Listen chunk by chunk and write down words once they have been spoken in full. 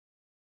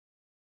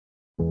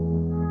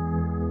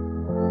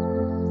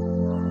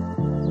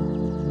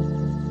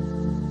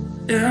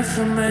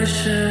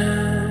Information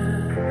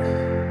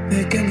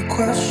making me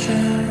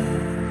question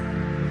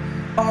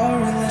our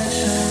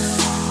relation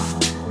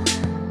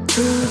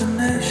to the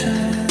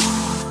nation,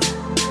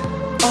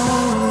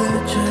 our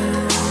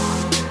religion.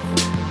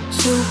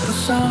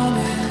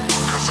 Supersonic,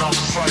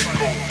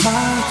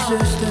 my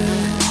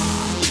existence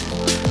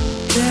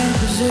can't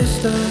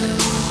resist it.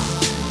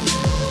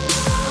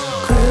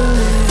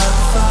 Clearly I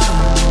find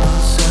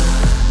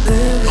myself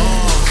living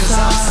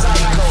inside.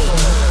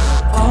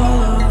 All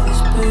of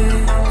these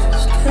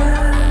pieces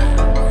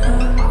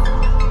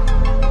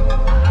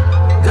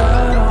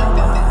got all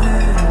my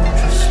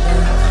interest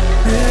in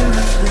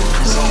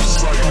miracles.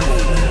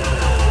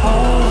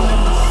 All of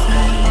the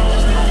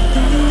things that we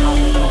do.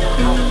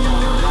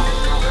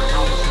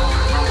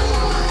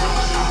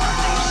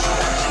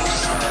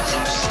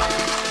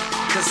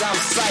 'Cause I'm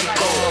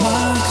psycho. My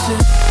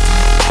existence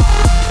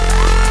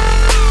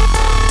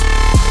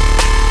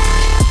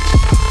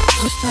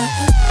just like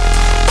that.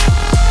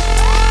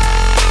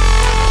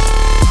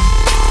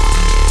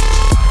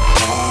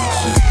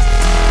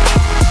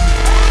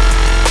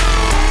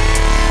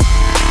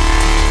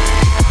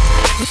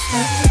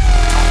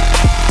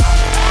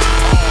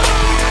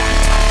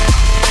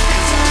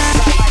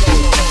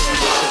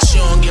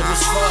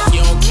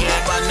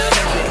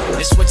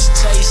 It's what you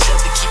tell yourself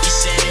to keep your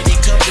sanity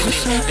company.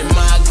 The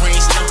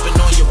migraine stumping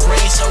on your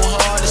brain so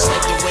hard. It's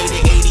like the way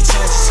the 80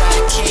 turns inside a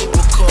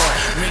cable cord.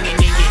 Ringing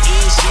in your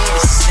ears, yeah,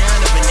 it's the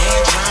sound of an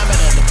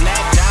andromeda. The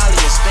black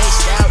dolly is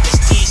spaced out, it's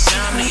the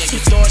insomnia.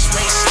 Your thoughts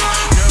racing,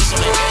 nerves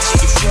on the edge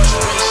of your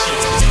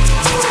frustration.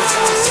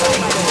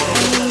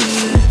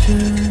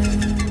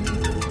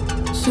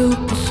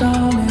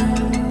 Supersonic,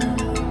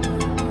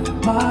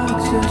 my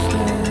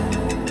existence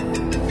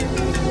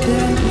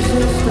can't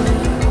resist it.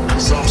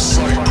 I'm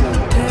psycho.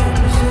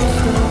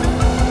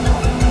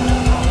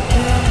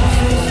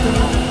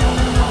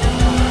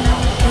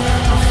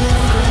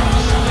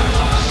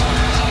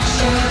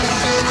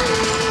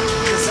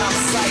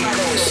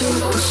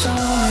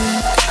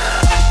 Supersonic,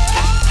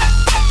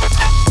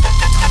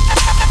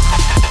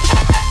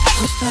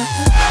 just like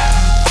that.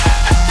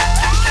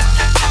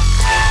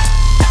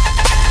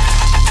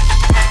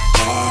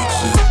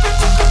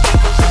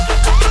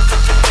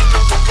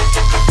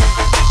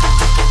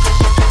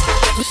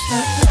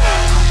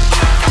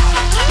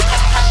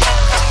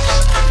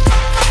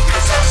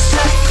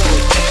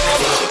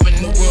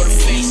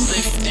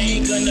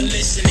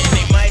 Listen, and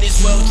they might as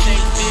well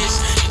take this.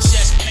 Your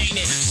chest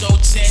painted, so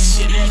tense,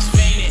 your neck's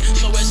fainted,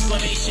 so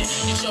explanation.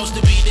 You chose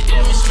to be